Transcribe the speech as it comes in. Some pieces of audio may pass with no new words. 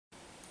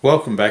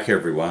Welcome back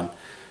everyone.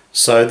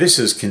 So this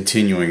is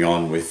continuing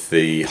on with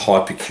the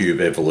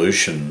Hypercube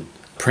Evolution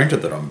printer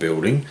that I'm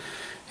building.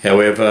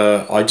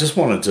 However, I just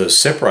wanted to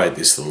separate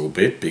this a little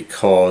bit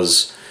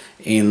because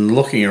in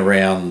looking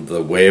around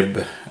the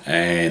web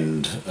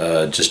and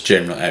just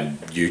generally at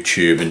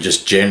YouTube and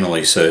just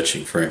generally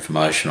searching for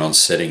information on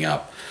setting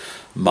up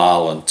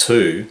Marlin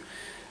 2,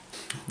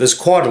 there's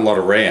quite a lot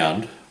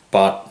around,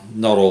 but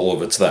not all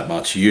of it's that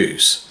much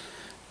use.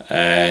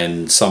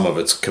 And some of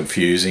it's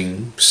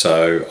confusing,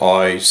 so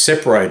I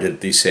separated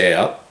this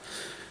out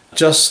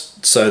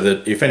just so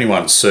that if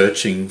anyone's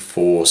searching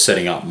for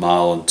setting up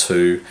Marlin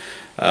 2,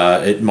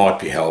 it might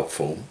be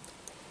helpful.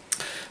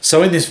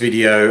 So in this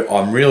video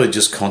I'm really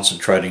just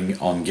concentrating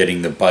on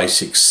getting the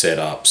basics set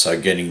up, so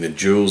getting the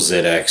dual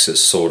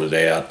Z-axis sorted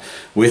out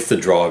with the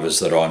drivers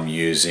that I'm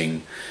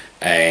using,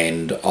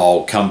 and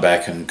I'll come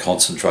back and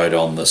concentrate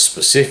on the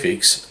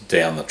specifics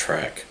down the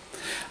track.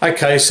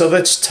 Okay, so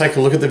let's take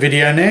a look at the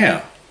video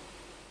now.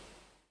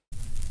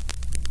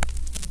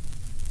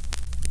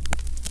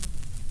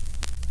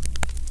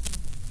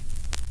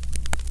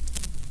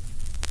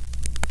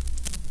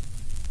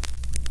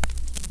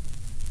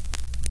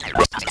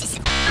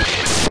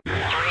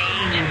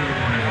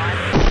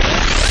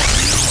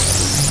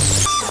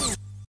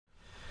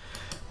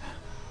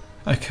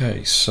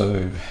 Okay,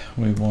 so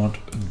we want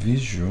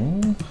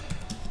Visual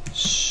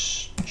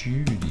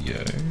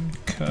Studio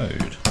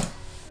Code.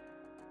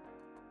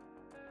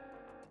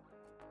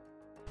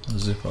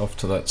 Zip off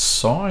to that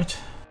site,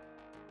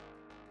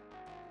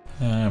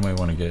 and we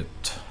want to get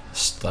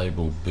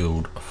stable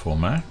build for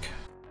Mac.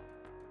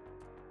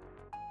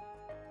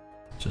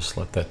 Just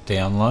let that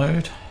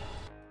download.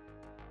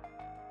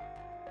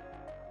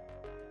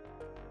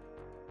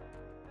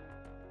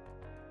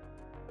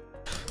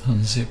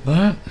 Unzip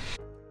that.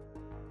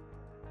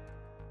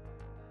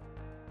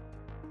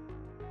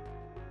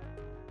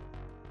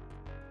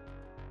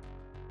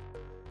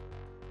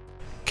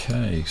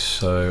 Okay,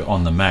 so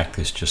on the Mac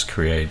this just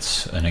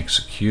creates an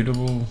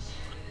executable,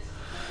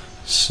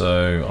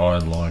 so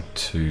I'd like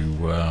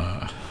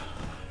to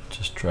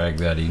just drag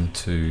that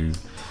into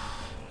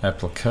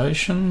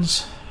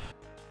applications.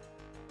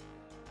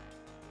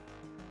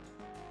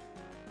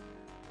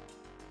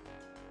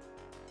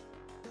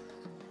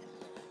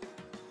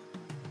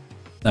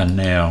 And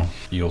now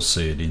you'll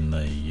see it in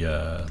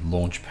the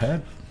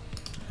Launchpad,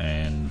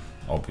 and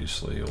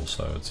obviously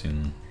also it's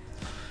in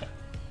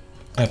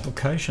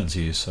applications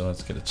here, so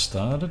let's get it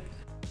started.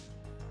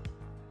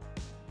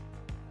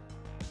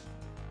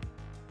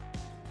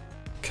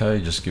 Okay,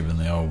 just given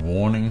the old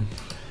warning,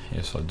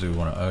 yes, I do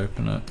want to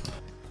open it.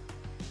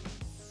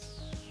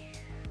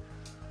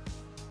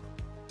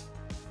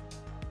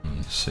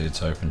 You see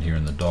it's open here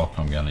in the dock.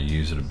 I'm going to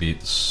use it a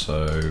bit,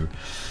 so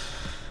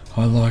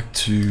I like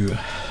to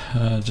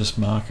just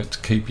mark it to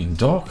keep in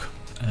dock,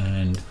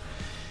 and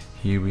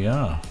here we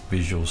are,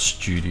 Visual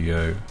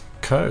Studio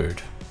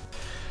Code.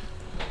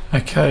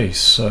 Okay,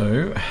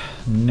 so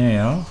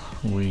now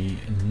we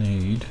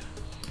need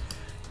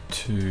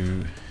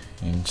to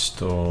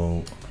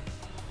install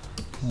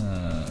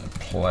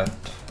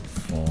Platform.io.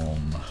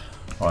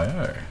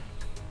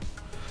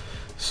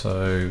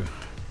 So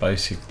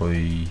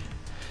basically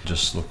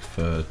just look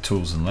for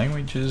tools and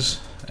languages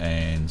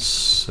and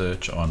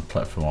search on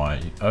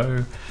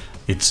Platform.io.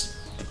 It's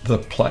the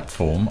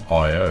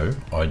Platform.io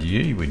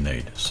IDE we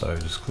need, so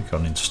just click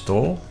on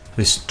install.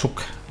 This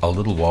took a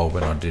little while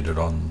when I did it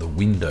on the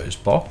Windows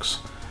box.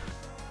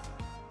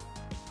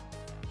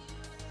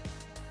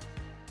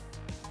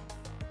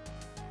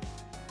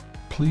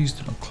 Please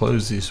do not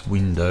close this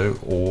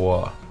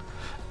window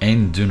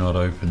and do not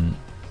open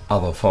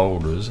other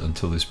folders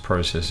until this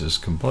process is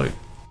complete.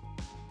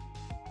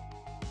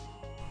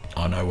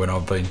 I know when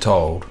I've been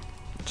told,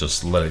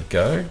 just let it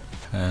go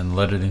and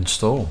let it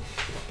install.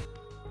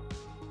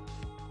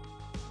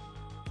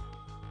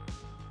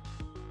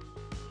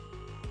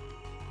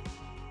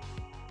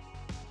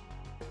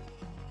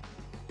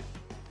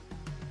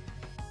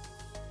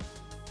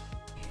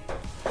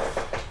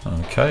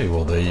 Okay,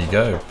 well there you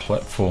go.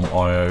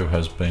 Platform.io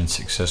has been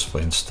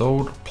successfully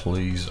installed.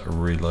 Please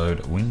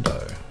reload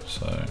window.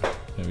 So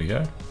there we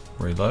go,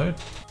 reload.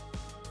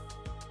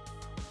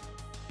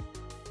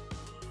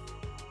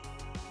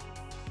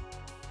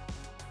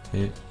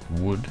 It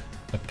would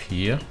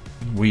appear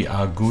we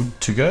are good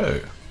to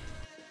go.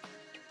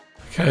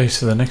 Okay,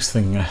 so the next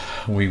thing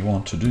we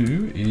want to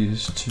do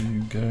is to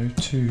go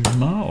to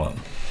Marlin.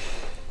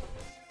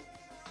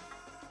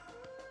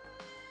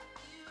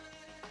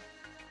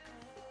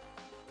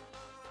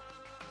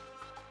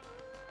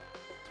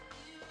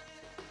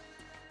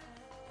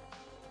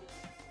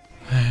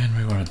 And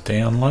we want to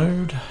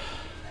download,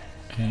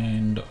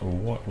 and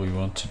what we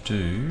want to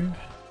do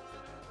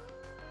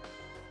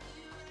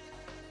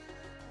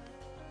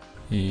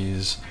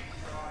is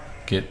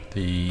get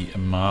the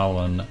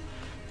Marlin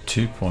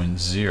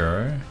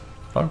 2.0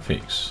 bug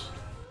fix.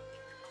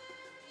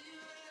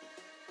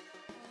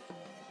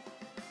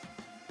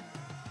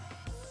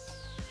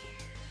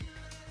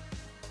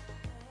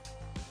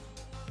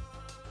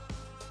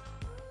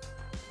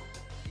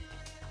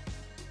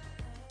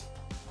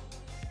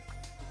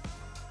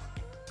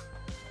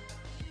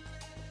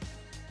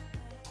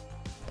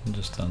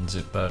 and just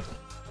unzip that.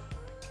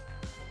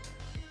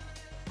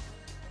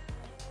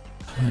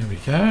 There we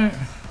go.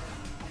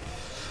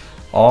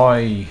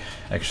 I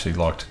actually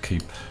like to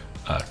keep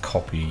a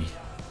copy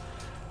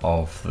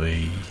of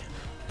the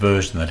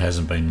version that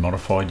hasn't been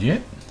modified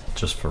yet,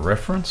 just for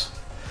reference.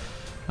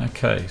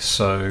 Okay,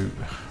 so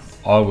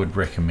I would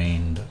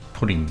recommend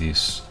putting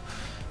this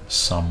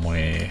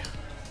somewhere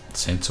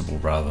sensible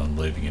rather than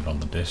leaving it on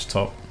the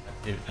desktop.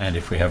 And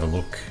if we have a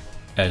look,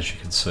 as you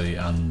can see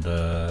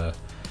under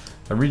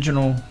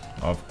original,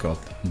 I've got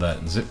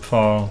that zip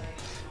file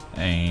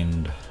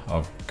and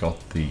I've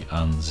got the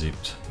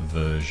unzipped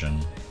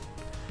version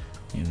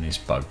in this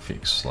bug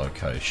fix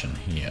location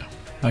here.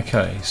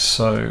 Okay,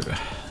 so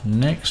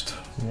next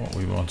what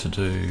we want to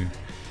do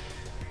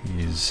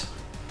is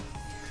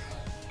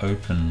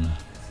open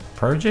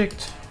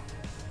project.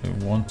 We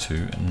want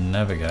to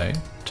navigate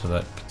to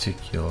that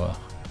particular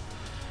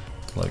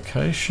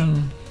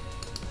location,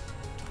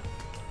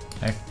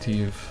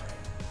 active,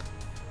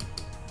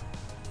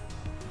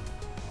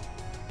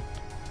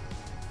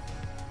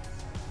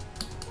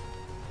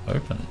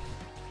 open.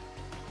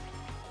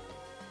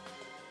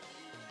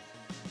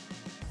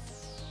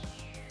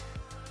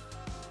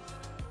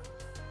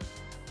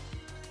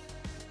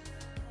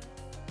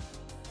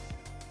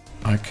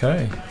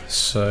 Okay,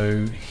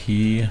 so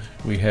here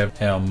we have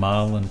our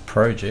Marlin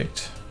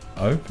project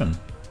open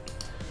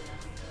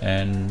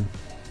and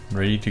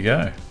ready to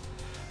go.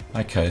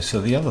 Okay,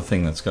 so the other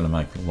thing that's going to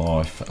make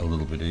life a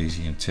little bit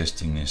easier in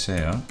testing this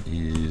out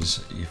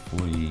is if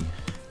we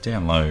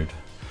download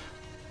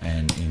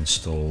and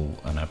install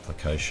an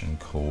application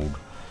called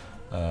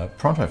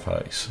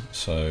ProntoFace.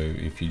 So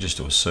if you just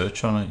do a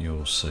search on it,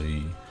 you'll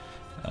see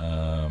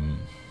a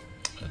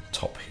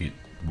top hit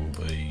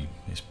will be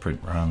this print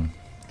run.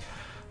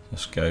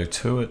 Let's go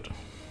to it,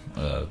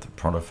 the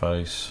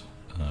ProntoFace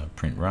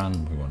print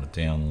run. We want to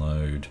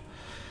download,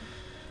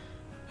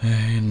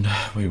 and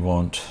we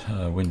want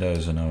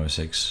Windows and OS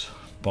X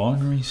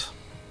binaries.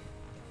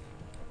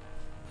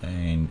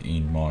 And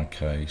in my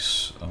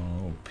case,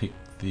 I'll pick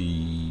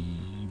the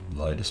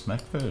latest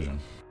Mac version.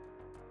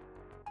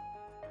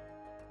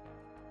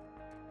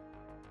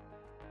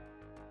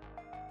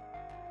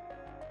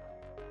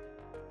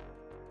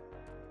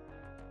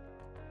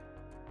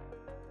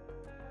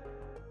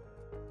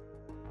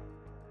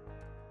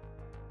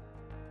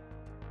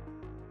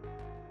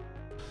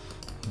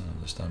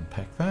 I'll just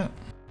unpack that.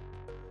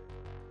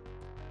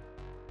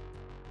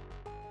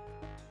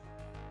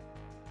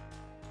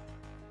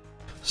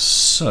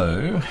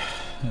 So,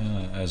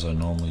 as I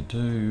normally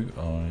do,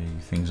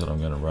 things that I'm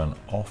going to run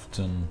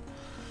often,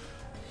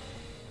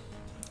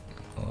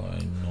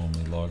 I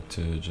normally like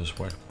to just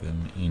whack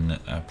them in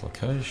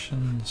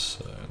applications.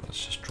 So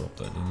let's just drop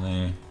that in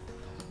there.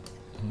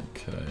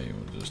 Okay,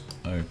 we'll just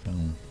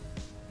open.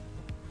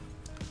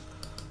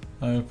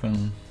 Let's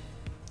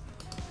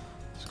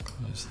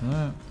close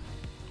that.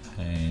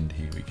 And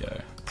here we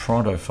go.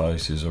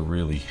 ProntoFace is a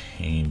really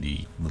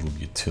handy little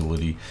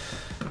utility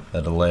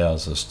that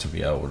allows us to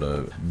be able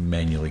to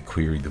manually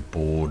query the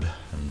board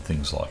and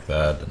things like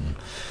that, and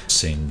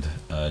send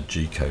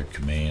G-code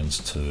commands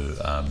to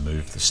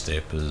move the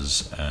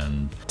steppers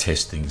and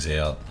test things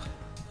out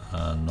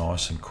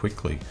nice and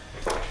quickly.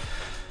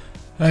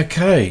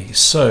 Okay,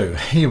 so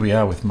here we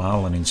are with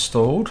Marlin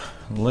installed.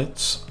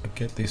 Let's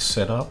get this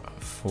set up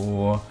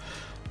for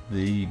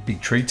the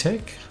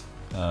Bigtreetech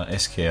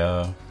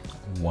SKR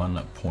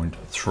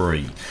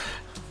 1.3.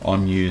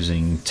 I'm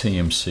using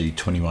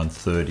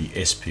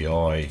TMC2130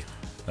 SPI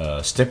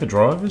stepper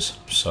drivers,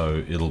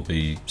 so it'll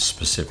be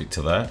specific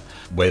to that.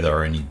 Where there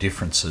are any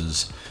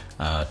differences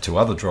to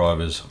other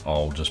drivers,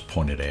 I'll just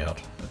point it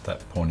out at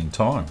that point in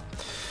time.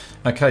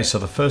 Okay, so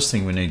the first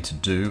thing we need to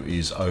do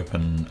is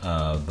open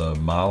the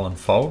Marlin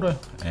folder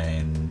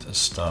and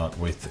start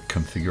with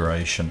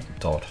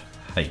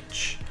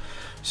configuration.h.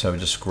 So we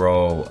just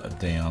scroll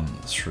down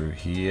through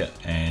here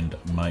and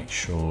make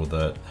sure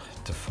that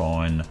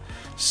define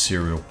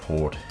serial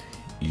port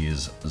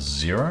is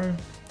 0.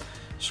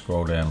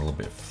 Scroll down a little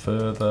bit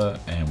further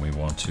and we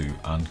want to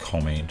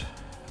uncomment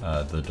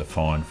the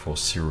define for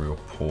serial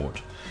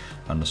port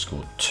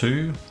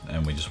 _2,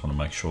 and we just want to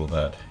make sure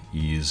that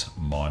is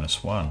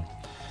 -1.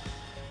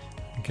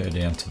 Go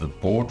down to the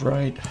baud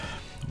rate.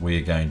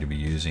 We're going to be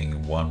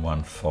using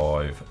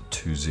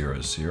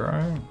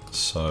 115200,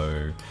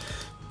 so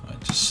I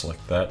just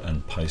select that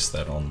and paste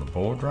that on the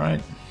baud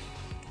rate.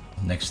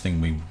 Next thing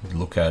we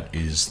look at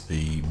is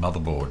the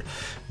motherboard.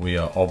 We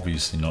are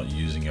obviously not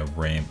using a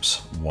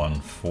Ramps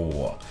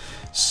 1.4,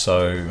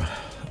 so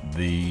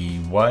the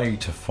way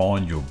to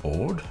find your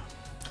board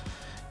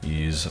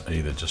is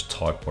either just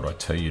type what I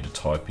tell you to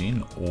type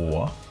in,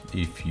 or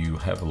if you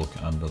have a look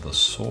under the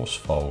source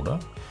folder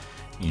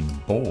in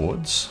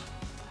boards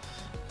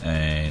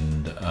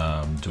and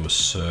do a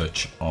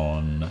search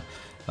on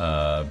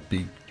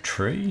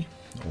Bigtreetech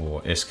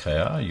or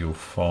SKR, you'll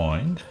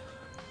find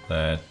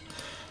that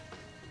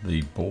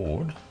the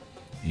board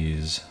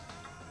is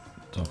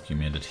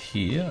documented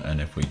here,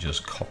 and if we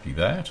just copy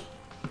that,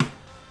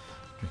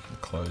 we can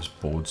close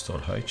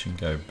boards.h and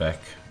go back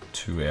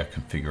to our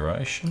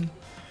configuration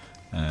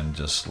and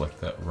just select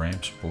that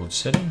ramps board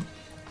setting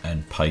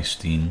and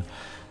paste in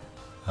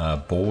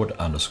board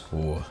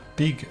underscore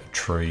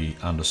Bigtree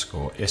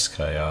underscore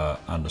SKR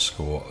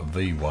underscore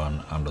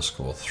V1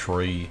 underscore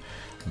 3.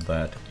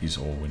 That is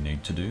all we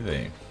need to do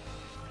there.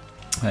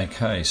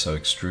 Okay, so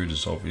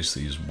extruders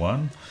obviously is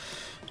 1.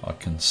 I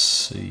can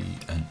see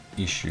an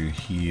issue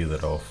here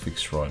that I'll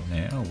fix right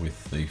now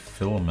with the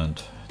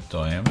filament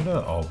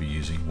diameter. I'll be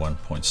using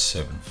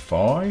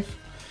 1.75.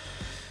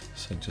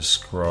 So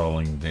just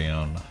scrolling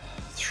down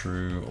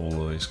through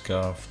all of these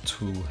guff,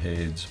 tool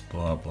heads,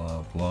 blah,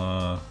 blah,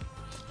 blah.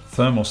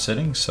 Thermal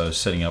settings, so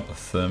setting up the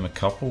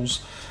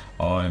thermocouples.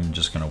 I'm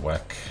just going to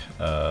whack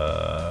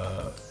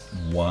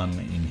 1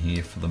 in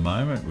here for the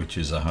moment, which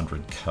is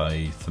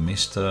 100K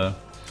thermistor.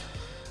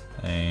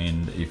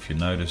 And if you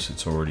notice,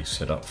 it's already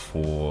set up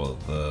for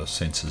the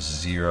sensors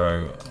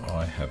 0.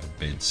 I have a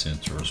bed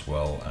sensor as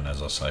well, and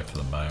as I say, for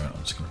the moment,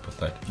 I'm just going to put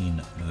that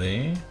in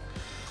there.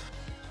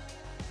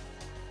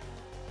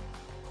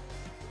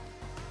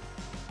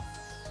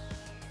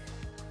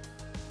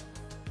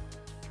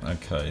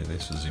 Okay,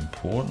 this is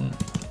important.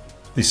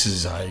 This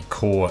is a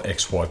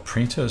CoreXY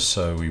printer,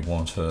 so we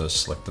want to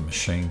select the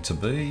machine to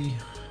be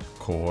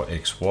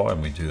CoreXY,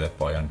 and we do that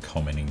by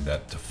uncommenting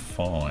that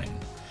define.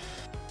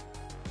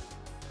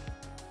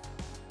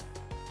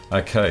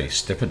 Okay,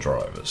 stepper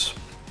drivers.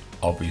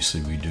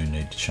 Obviously we do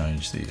need to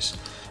change this.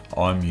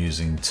 I'm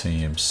using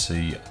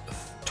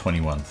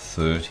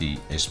TMC2130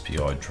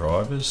 SPI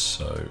drivers,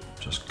 so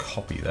just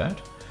copy that.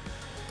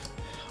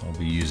 I'll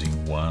be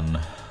using 1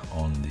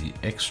 on the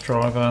X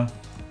driver.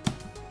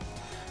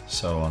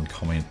 So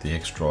uncomment the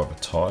X driver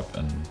type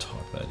and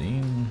type that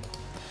in.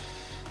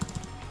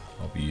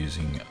 I'll be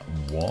using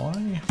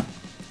Y,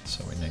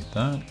 so we need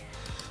that.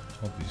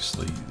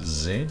 Obviously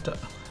Z.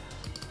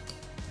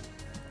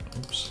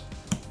 Oops.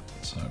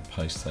 So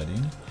paste that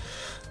in.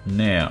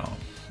 Now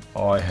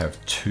I have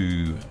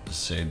 2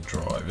 Z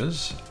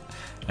drivers,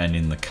 and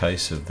in the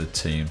case of the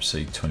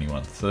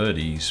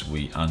TMC2130s,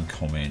 we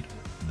uncomment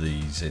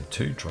the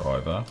Z2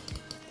 driver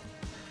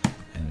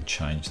and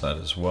change that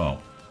as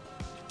well.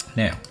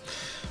 Now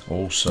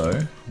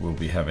also we'll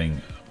be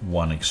having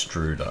 1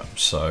 extruder,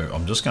 so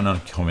I'm just going to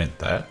uncomment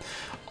that.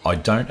 I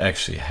don't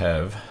actually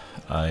have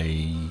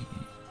a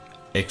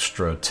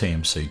extra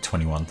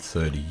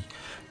TMC2130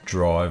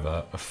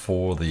 driver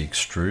for the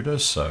extruder,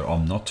 so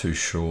I'm not too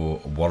sure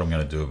what I'm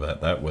going to do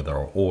about that, whether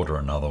I'll order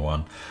another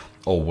one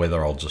or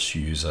whether I'll just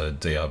use a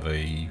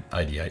DRV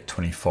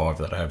 8825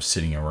 that I have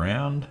sitting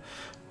around,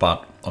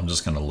 but I'm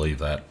just going to leave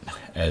that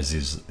as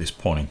is at this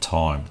point in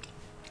time.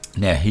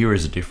 Now here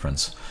is a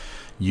difference.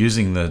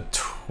 Using the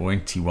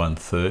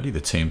 2130, the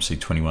TMC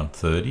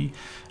 2130,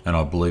 and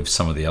I believe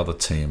some of the other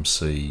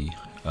TMC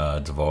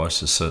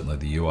devices, certainly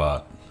the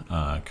UART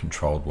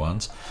controlled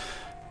ones,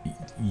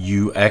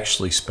 you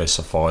actually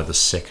specify the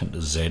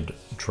second Z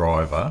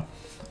driver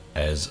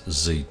as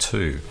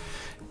Z2.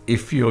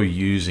 If you're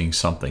using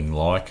something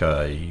like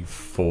a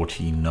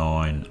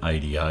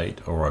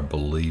 4988, or I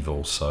believe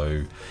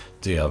also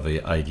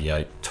DRV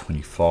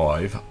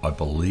 8825, I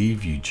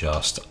believe you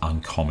just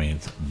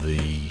uncomment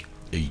the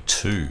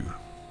E2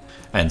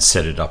 and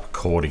set it up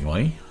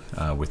accordingly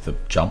with the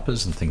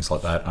jumpers and things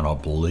like that, and I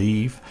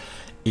believe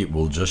it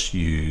will just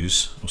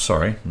use,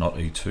 sorry, not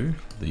E2,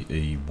 the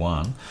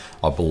E1.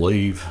 I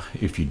believe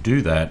if you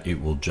do that,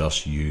 it will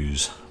just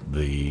use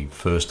the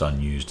first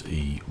unused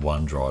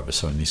E1 driver.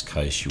 So in this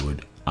case, you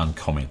would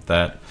uncomment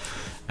that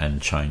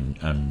and change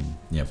and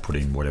put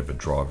in whatever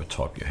driver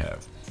type you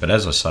have. But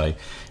as I say,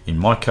 in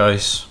my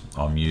case,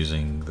 I'm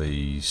using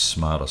the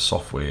smarter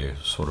software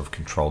sort of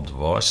controlled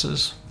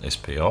devices,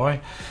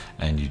 SPI,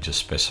 and you just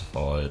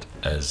specify it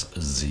as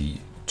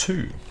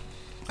Z2.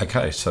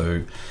 Okay,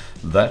 so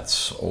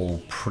that's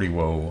all pretty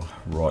well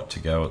right to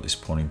go at this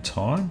point in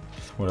time.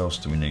 What else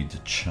do we need to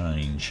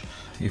change?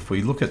 If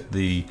we look at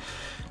the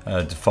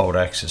default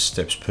access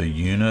steps per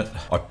unit,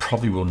 I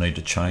probably will need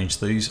to change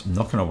these. I'm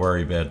not going to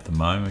worry about it at the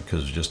moment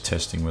because we're just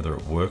testing whether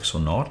it works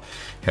or not.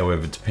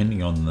 However,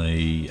 depending on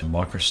the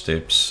micro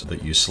steps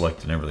that you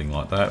select and everything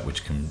like that,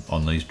 which can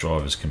on these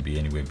drivers can be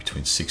anywhere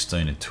between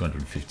 16 and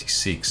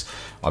 256,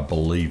 I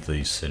believe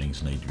these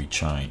settings need to be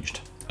changed.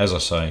 As I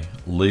say,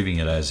 leaving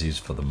it as is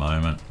for the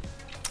moment,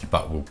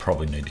 but we'll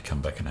probably need to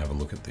come back and have a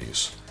look at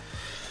this.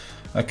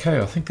 Okay,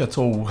 I think that's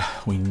all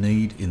we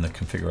need in the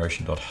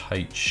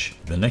configuration.h.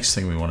 The next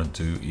thing we want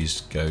to do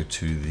is go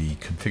to the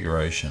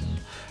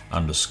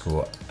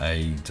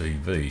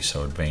configuration_ADV,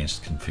 so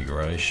advanced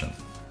configuration.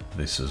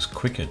 This is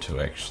quicker to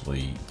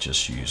actually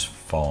just use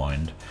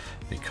find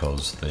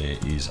because there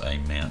is a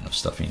mountain of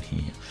stuff in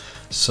here.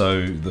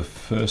 So the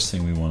first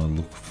thing we want to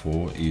look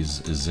for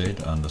is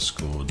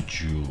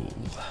Z_dual.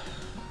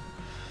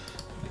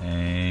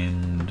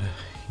 And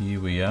here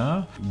we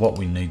are. What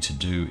we need to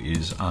do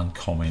is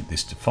uncomment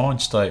this define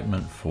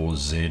statement for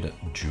Z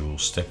dual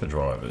stepper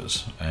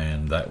drivers,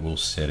 and that will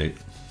set it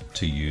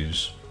to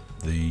use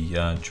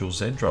the dual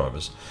Z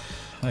drivers.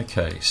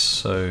 Okay,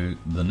 so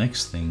the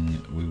next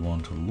thing we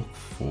want to look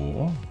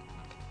for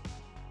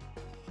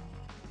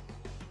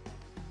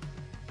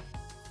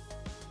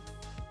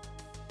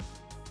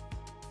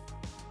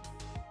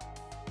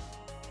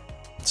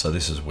So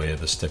this is where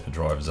the stepper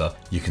drivers are.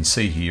 You can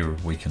see here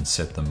we can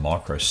set the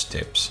micro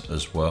steps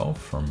as well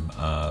from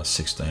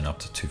 16 up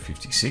to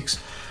 256.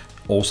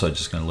 Also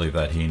just going to leave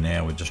that here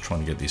now. We're just trying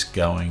to get this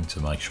going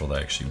to make sure they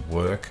actually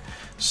work.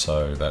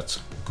 So that's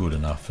good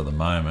enough for the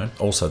moment.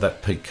 Also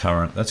that peak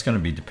current, that's going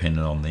to be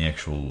dependent on the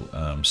actual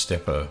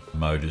stepper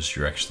motors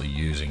you're actually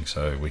using.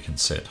 So we can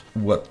set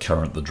what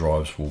current the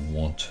drives will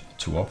want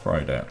to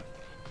operate at.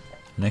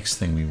 Next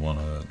thing we want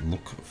to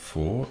look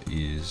for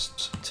is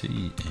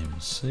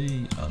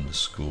TMC_use.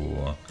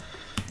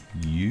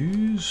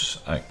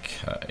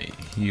 Okay,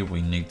 here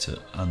we need to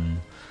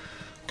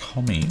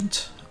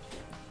uncomment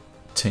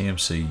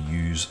TMC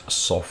use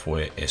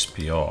software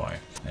SPI,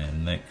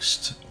 and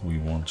next we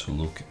want to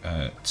look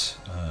at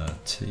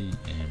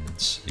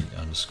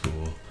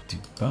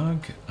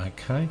TMC_debug.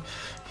 Okay,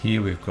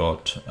 here we've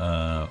got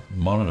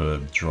monitor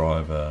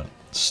driver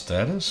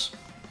status.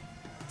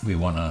 We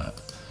want to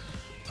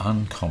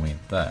uncomment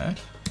that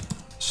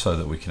so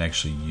that we can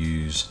actually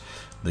use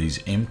these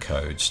M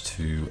codes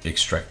to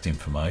extract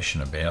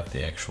information about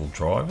the actual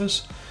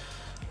drivers.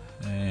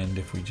 And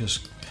if we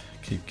just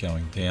keep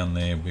going down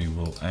there, we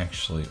will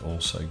actually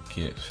also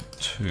get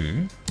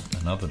to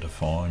another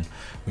define,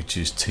 which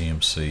is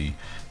TMC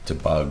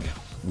debug,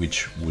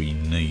 which we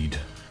need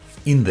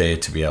in there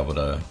to be able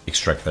to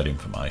extract that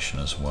information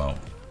as well.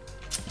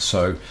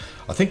 So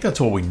I think that's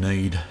all we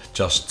need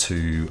just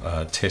to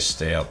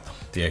test out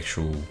the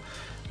actual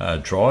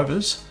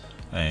drivers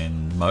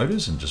and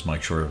motors and just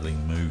make sure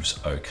everything moves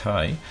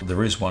okay.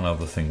 There is one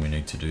other thing we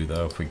need to do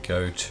though. If we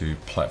go to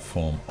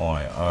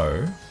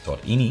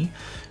platform.io.ini,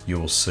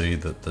 you'll see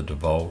that the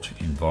default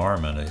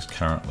environment is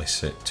currently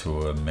set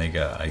to a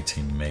mega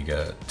 18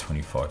 mega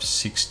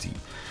 2560.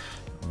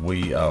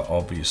 We are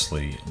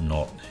obviously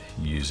not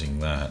using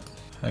that.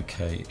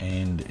 Okay,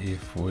 and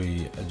if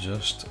we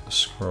just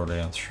scroll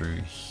down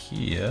through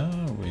here,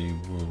 we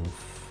will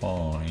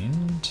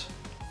find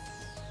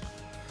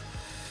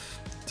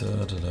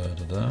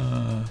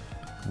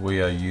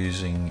we are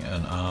using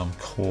an ARM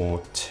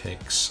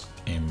Cortex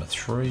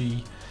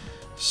M3,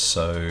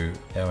 so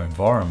our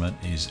environment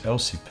is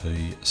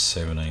LCP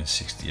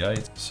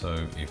 1768.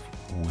 So if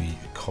we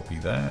copy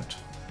that,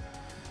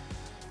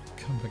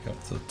 come back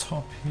up to the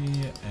top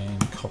here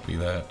and copy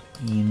that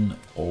in,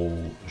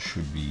 all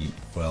should be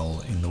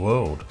well in the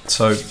world.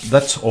 So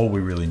that's all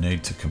we really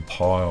need to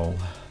compile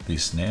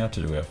this now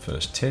to do our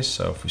first test.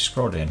 So if we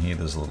scroll down here,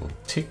 there's a little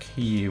tick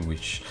here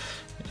which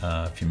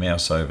if you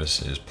mouse over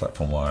says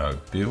platform.io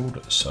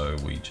build, so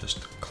we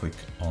just click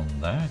on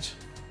that.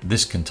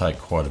 This can take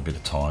quite a bit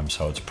of time,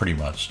 so it's pretty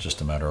much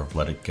just a matter of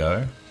let it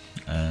go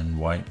and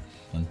wait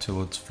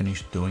until it's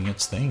finished doing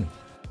its thing.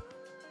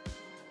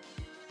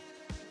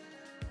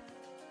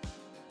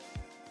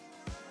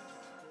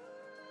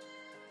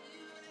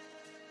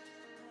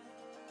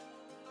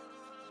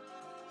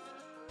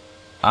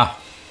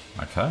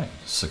 Okay,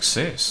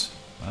 success.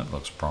 That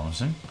looks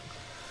promising.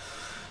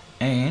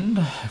 And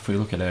if we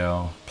look at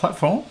our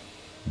platform,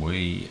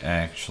 we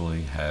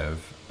actually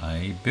have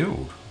a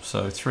build.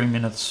 So 3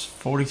 minutes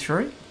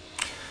 43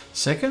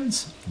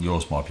 seconds.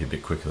 Yours might be a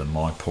bit quicker than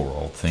my poor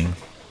old thing.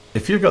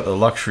 If you've got the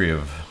luxury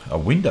of a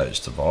Windows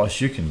device,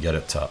 you can get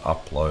it to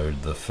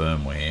upload the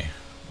firmware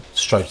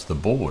straight to the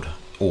board,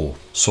 or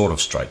sort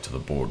of straight to the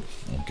board.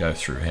 We'll go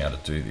through how to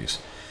do this.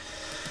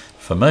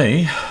 For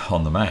me,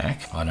 on the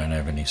Mac, I don't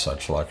have any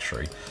such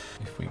luxury.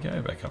 If we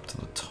go back up to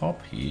the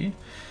top here,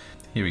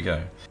 here we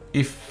go.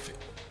 If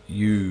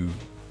you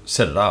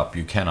set it up,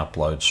 you can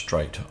upload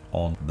straight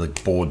on. The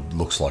board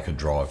looks like a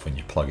drive when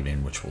you plug it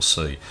in, which we'll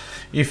see.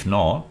 If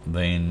not,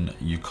 then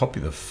you copy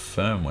the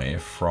firmware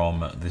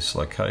from this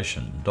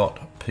location,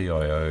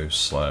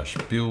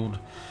 .pio/build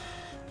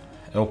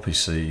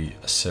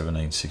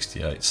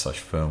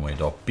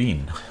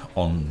lpc1768/firmware.bin.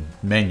 on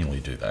manually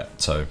do that.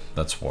 So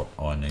that's what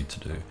I need to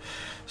do.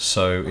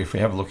 So if we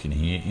have a look in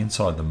here,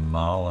 inside the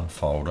Marlin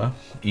folder,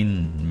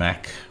 in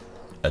Mac,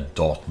 a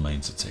dot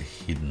means it's a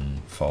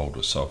hidden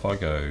folder. So if I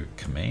go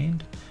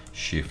Command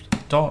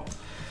Shift dot,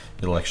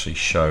 it'll actually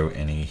show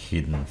any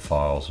hidden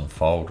files and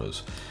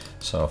folders.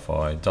 So if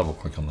I double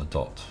click on the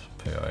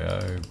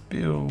 .pio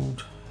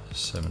build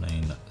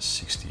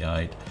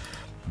 1768,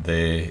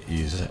 there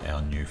is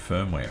our new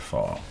firmware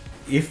file.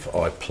 If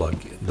I plug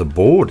the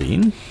board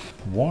in,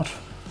 what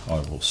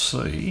I will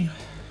see,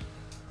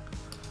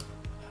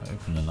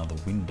 open another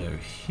window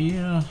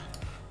here,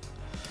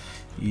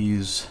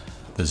 is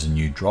there's a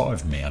new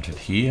drive mounted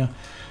here,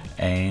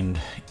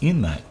 and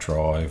in that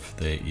drive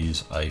there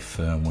is a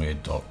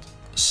firmware.cur.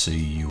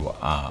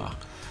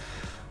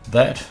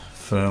 That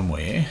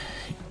firmware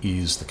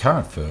is the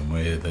current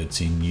firmware that's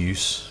in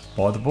use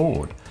by the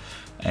board,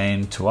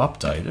 and to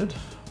update it,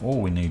 all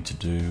we need to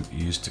do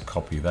is to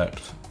copy that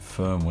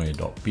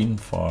firmware.bin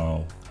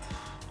file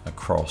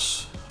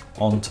across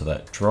onto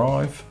that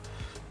drive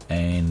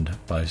and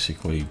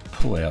basically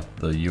pull out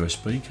the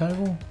USB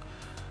cable,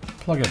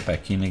 plug it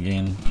back in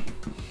again.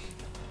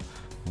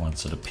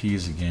 Once it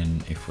appears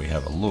again, if we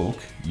have a look,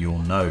 you'll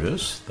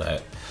notice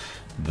that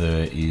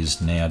there is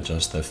now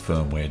just the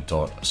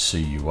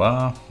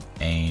firmware.cur,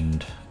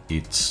 and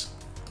its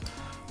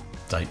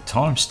date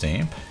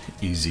timestamp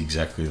is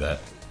exactly that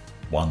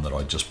one that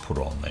I just put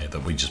on there,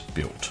 that we just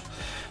built.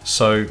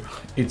 So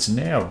it's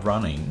now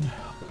running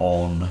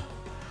on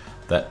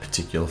that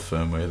particular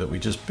firmware that we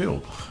just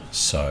built.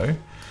 So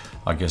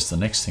I guess the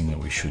next thing that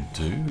we should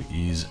do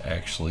is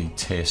actually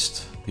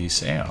test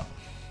this out.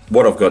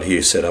 What I've got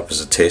here set up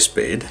as a test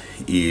bed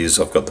is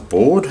I've got the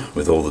board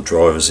with all the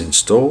drivers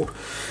installed.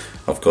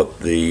 I've got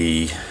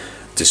the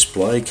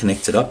display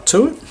connected up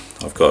to it.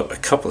 I've got a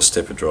couple of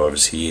stepper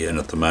drivers here, and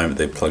at the moment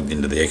they're plugged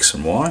into the X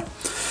and Y.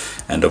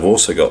 And I've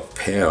also got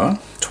power,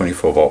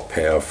 24 volt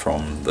power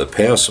from the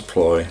power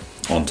supply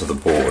onto the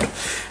board.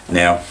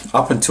 Now,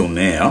 up until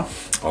now,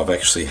 I've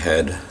actually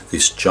had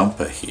this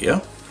jumper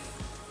here,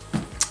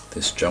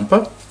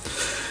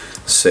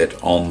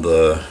 set on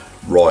the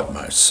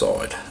rightmost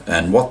side,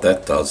 and what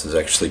that does is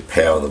actually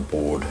power the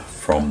board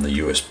from the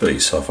USB.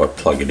 So if I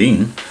plug it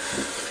in,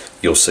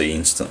 you'll see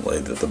instantly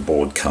that the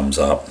board comes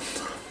up,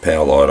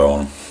 power light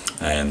on,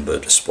 and the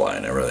display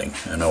and everything,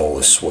 and all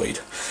is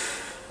sweet.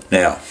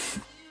 Now,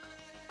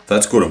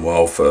 that's good and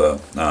well for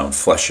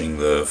flashing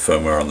the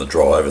firmware on the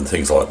drive and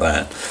things like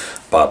that,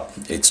 but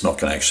it's not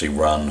going to actually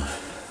run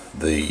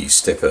the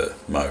stepper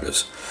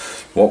motors.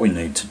 What we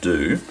need to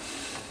do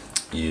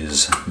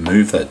is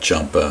move that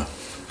jumper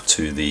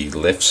to the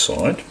left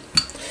side,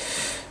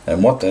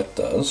 and what that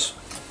does,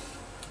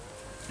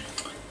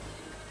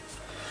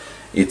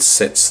 it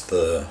sets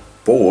the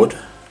board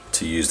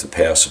to use the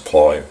power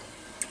supply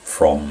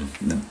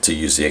to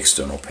use the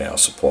external power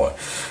supply.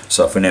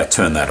 So if we now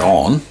turn that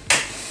on,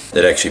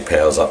 it actually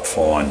powers up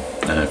fine.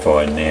 And if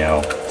I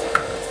now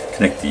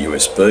connect the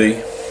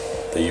USB,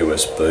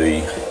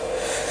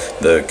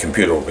 the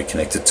computer will be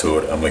connected to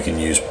it, and we can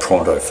use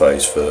pronto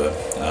phase for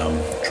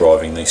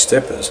driving these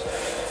steppers.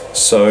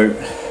 So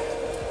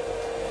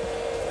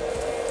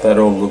that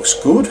all looks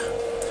good.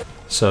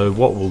 So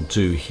what we'll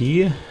do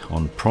here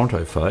on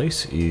pronto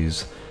phase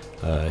is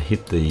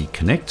hit the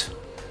connect,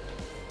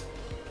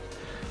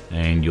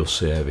 and you'll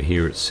see over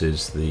here it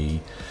says the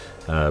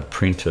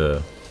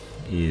printer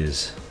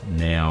is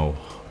now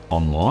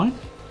online.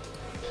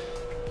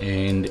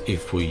 And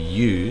if we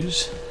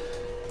use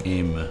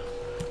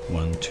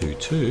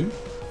M122,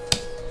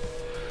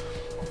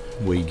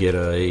 we get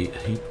a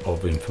heap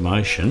of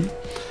information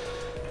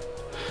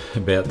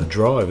about the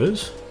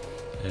drivers,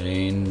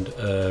 and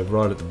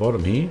right at the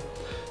bottom here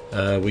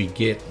we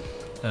get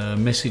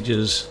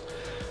messages,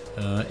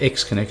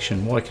 X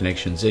connection, Y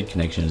connection, Z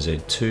connection,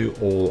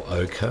 Z2, all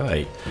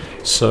okay.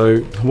 So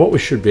what we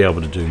should be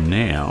able to do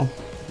now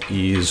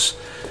is,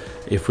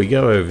 if we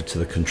go over to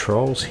the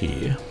controls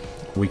here,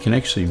 we can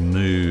actually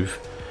move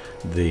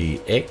the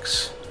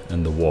X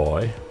and the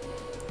Y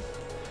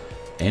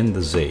and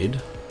the Z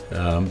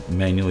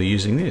manually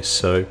using this.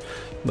 So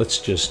let's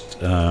just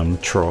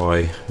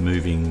try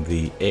moving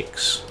the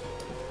X,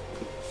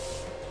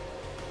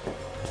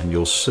 and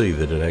you'll see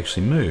that it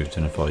actually moved.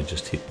 And if I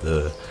just hit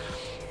the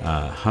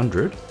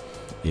 100,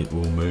 it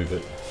will move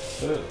it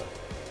further.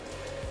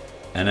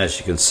 And as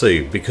you can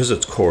see, because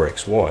it's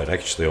CoreXY, it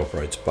actually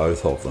operates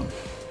both of them.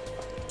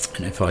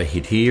 And if I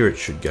hit here, it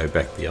should go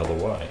back the other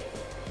way.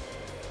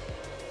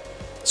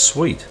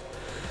 Sweet.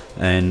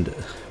 And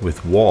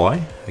with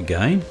Y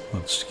again,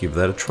 let's give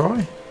that a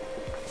try.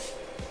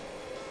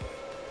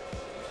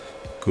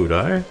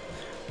 Good-o.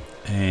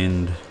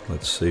 And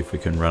let's see if we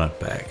can run it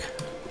back.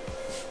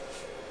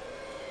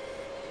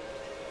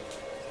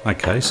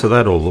 Okay, so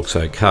that all looks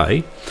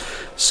okay.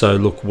 So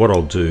look, what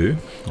I'll do,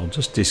 I'll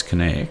just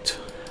disconnect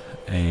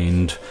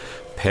and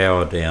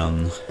power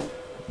down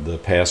the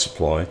power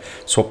supply,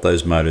 swap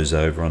those motors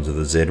over onto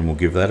the Z, and we'll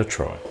give that a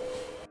try.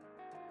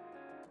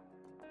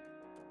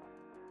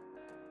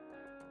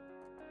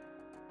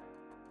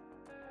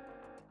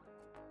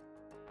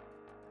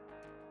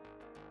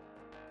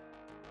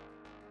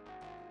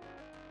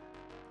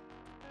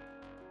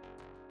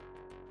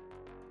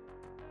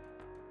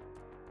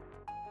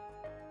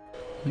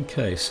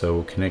 Okay, so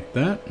we'll connect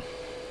that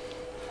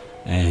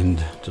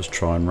and just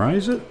try and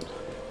raise it.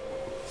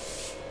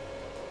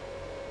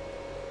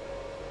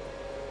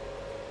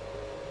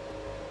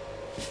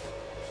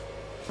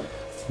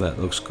 That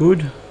looks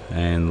good.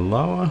 And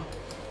lower.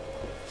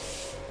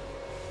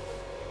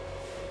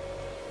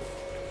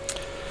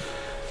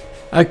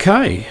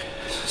 Okay,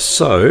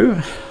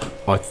 so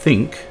I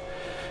think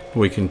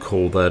we can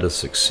call that a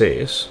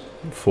success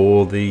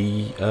for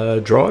the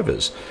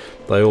drivers.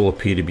 They all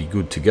appear to be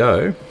good to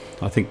go.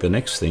 I think the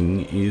next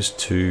thing is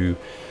to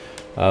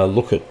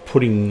look at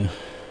putting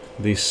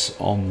this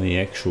on the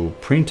actual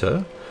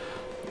printer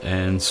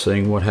and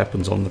seeing what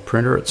happens on the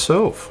printer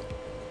itself,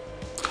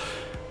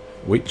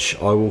 which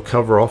I will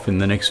cover off in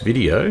the next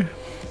video.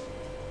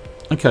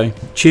 Okay,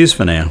 cheers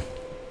for now.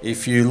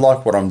 If you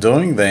like what I'm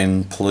doing,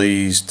 then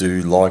please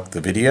do like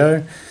the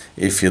video.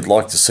 If you'd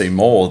like to see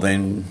more,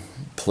 then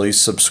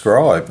please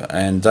subscribe,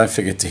 and don't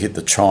forget to hit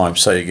the chime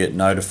so you get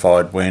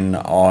notified when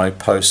I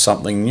post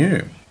something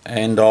new.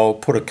 And I'll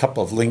put a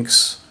couple of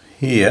links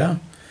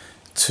here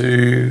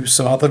to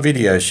some other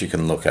videos you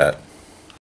can look at.